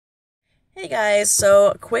Hey guys,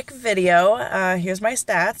 so quick video. Here's my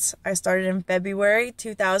stats. I started in February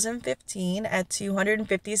 2015 at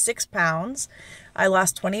 256 pounds. I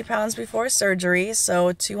lost 20 pounds before surgery,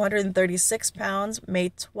 so 236 pounds,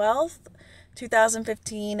 May 12th,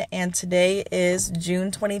 2015, and today is June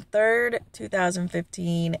 23rd,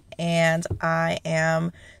 2015, and I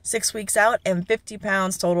am 6 weeks out and 50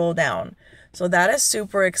 pounds total down. So that is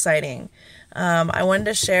super exciting. I wanted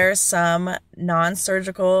to share some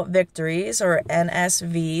non-surgical victories, or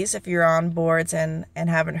NSVs, if you're on boards and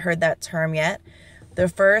haven't heard that term yet. The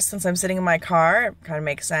first, since I'm sitting in my car, it kind of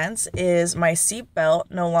makes sense, is my seat belt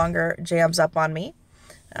no longer jams up on me.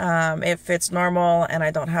 It fits normal and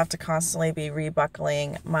I don't have to constantly be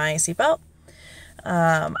rebuckling my seatbelt.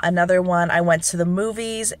 Another one, I went to the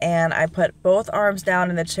movies and I put both arms down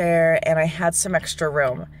in the chair and I had some extra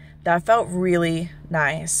room. That felt really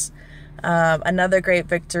nice. Another great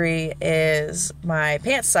victory is my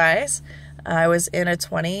pant size. I was in a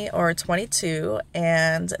 20 or a 22,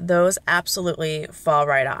 and those absolutely fall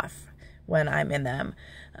right off when I'm in them.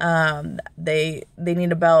 They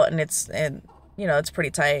need a belt, and it's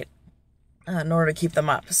pretty tight in order to keep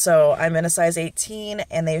them up. So I'm in a size 18,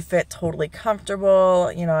 and they fit totally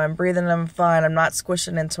comfortable. I'm breathing them fine. I'm not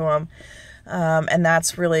squishing into them, and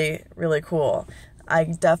that's really, really cool. I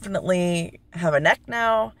definitely have a neck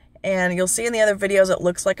now. And you'll see in the other videos, it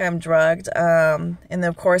looks like I'm drugged.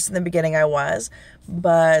 Of course, in the beginning I was,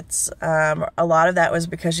 but a lot of that was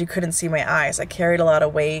because you couldn't see my eyes. I carried a lot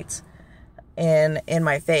of weight in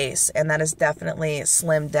my face, and that has definitely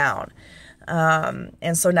slimmed down.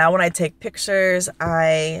 And so now when I take pictures,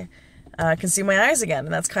 I can see my eyes again,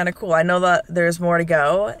 and that's kind of cool. I know that there's more to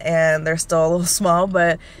go, and they're still a little small,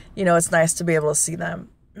 but it's nice to be able to see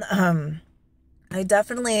them. I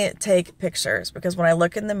definitely take pictures because when I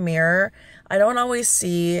look in the mirror, I don't always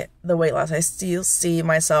see the weight loss. I still see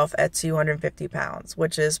myself at 250 pounds,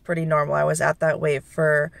 which is pretty normal. I was at that weight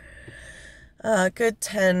for a good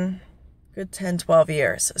 10, 12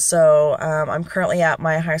 years. So I'm currently at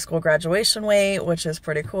my high school graduation weight, which is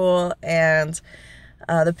pretty cool. And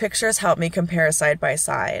the pictures help me compare side by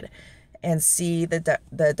side and see the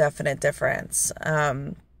definite difference.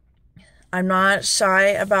 I'm not shy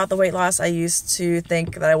about the weight loss. I used to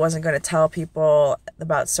think that I wasn't going to tell people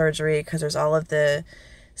about surgery because there's all of the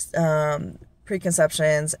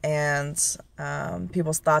preconceptions and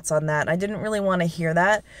people's thoughts on that. And I didn't really want to hear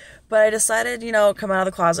that, but I decided, come out of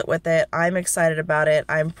the closet with it. I'm excited about it.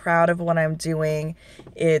 I'm proud of what I'm doing.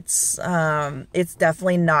 It's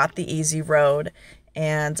definitely not the easy road,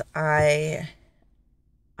 and I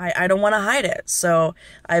don't want to hide it. So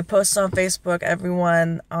I post on Facebook.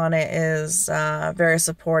 Everyone on it is very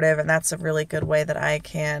supportive, and that's a really good way that I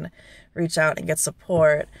can reach out and get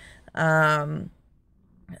support.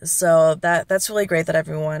 So that's really great that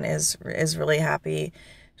everyone is really happy,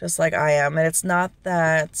 just like I am. And it's not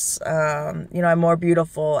that, I'm more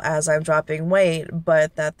beautiful as I'm dropping weight,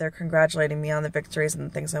 but that they're congratulating me on the victories and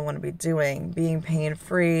the things I want to be doing. Being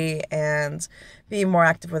pain-free and being more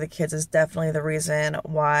active with the kids is definitely the reason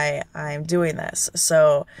why I'm doing this.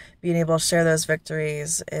 So being able to share those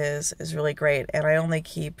victories is really great. And I only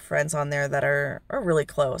keep friends on there that are really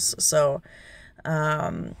close. So,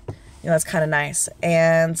 that's kind of nice.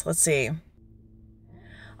 And let's see.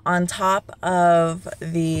 On top of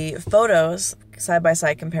the photos,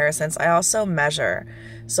 side-by-side comparisons, I also measure.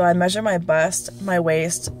 So I measure my bust, my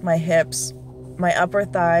waist, my hips, my upper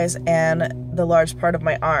thighs, and the large part of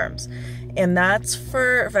my arms. And that's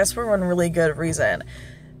for one really good reason.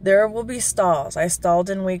 There will be stalls. I stalled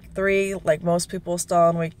in week 3, like most people stall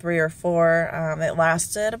in week 3 or 4. It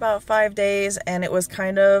lasted about 5 days, and it was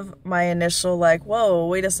kind of my initial like, whoa,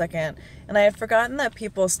 wait a second. And I had forgotten that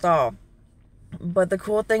people stall. But the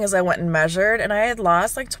cool thing is I went and measured, and I had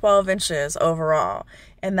lost like 12 inches overall.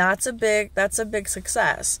 And that's a big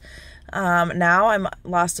success. Now I'm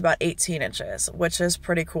lost about 18 inches, which is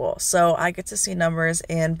pretty cool. So I get to see numbers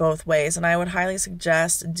in both ways, and I would highly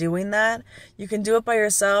suggest doing that. You can do it by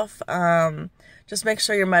yourself. Just make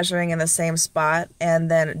sure you're measuring in the same spot, and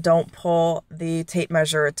then don't pull the tape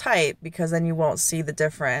measure tight, because then you won't see the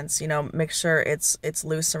difference. Make sure it's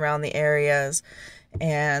loose around the areas,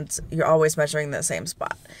 and you're always measuring the same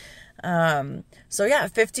spot. So yeah,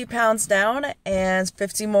 50 pounds down and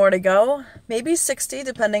 50 more to go, maybe 60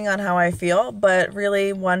 depending on how I feel, but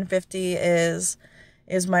really 150 is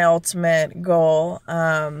my ultimate goal,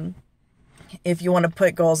 if you want to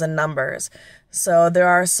put goals in numbers. So there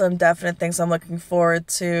are some definite things I'm looking forward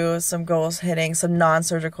to, some goals hitting, some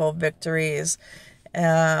non-surgical victories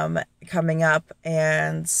coming up,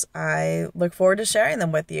 and I look forward to sharing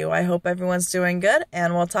them with you. I hope everyone's doing good,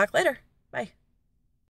 and we'll talk later.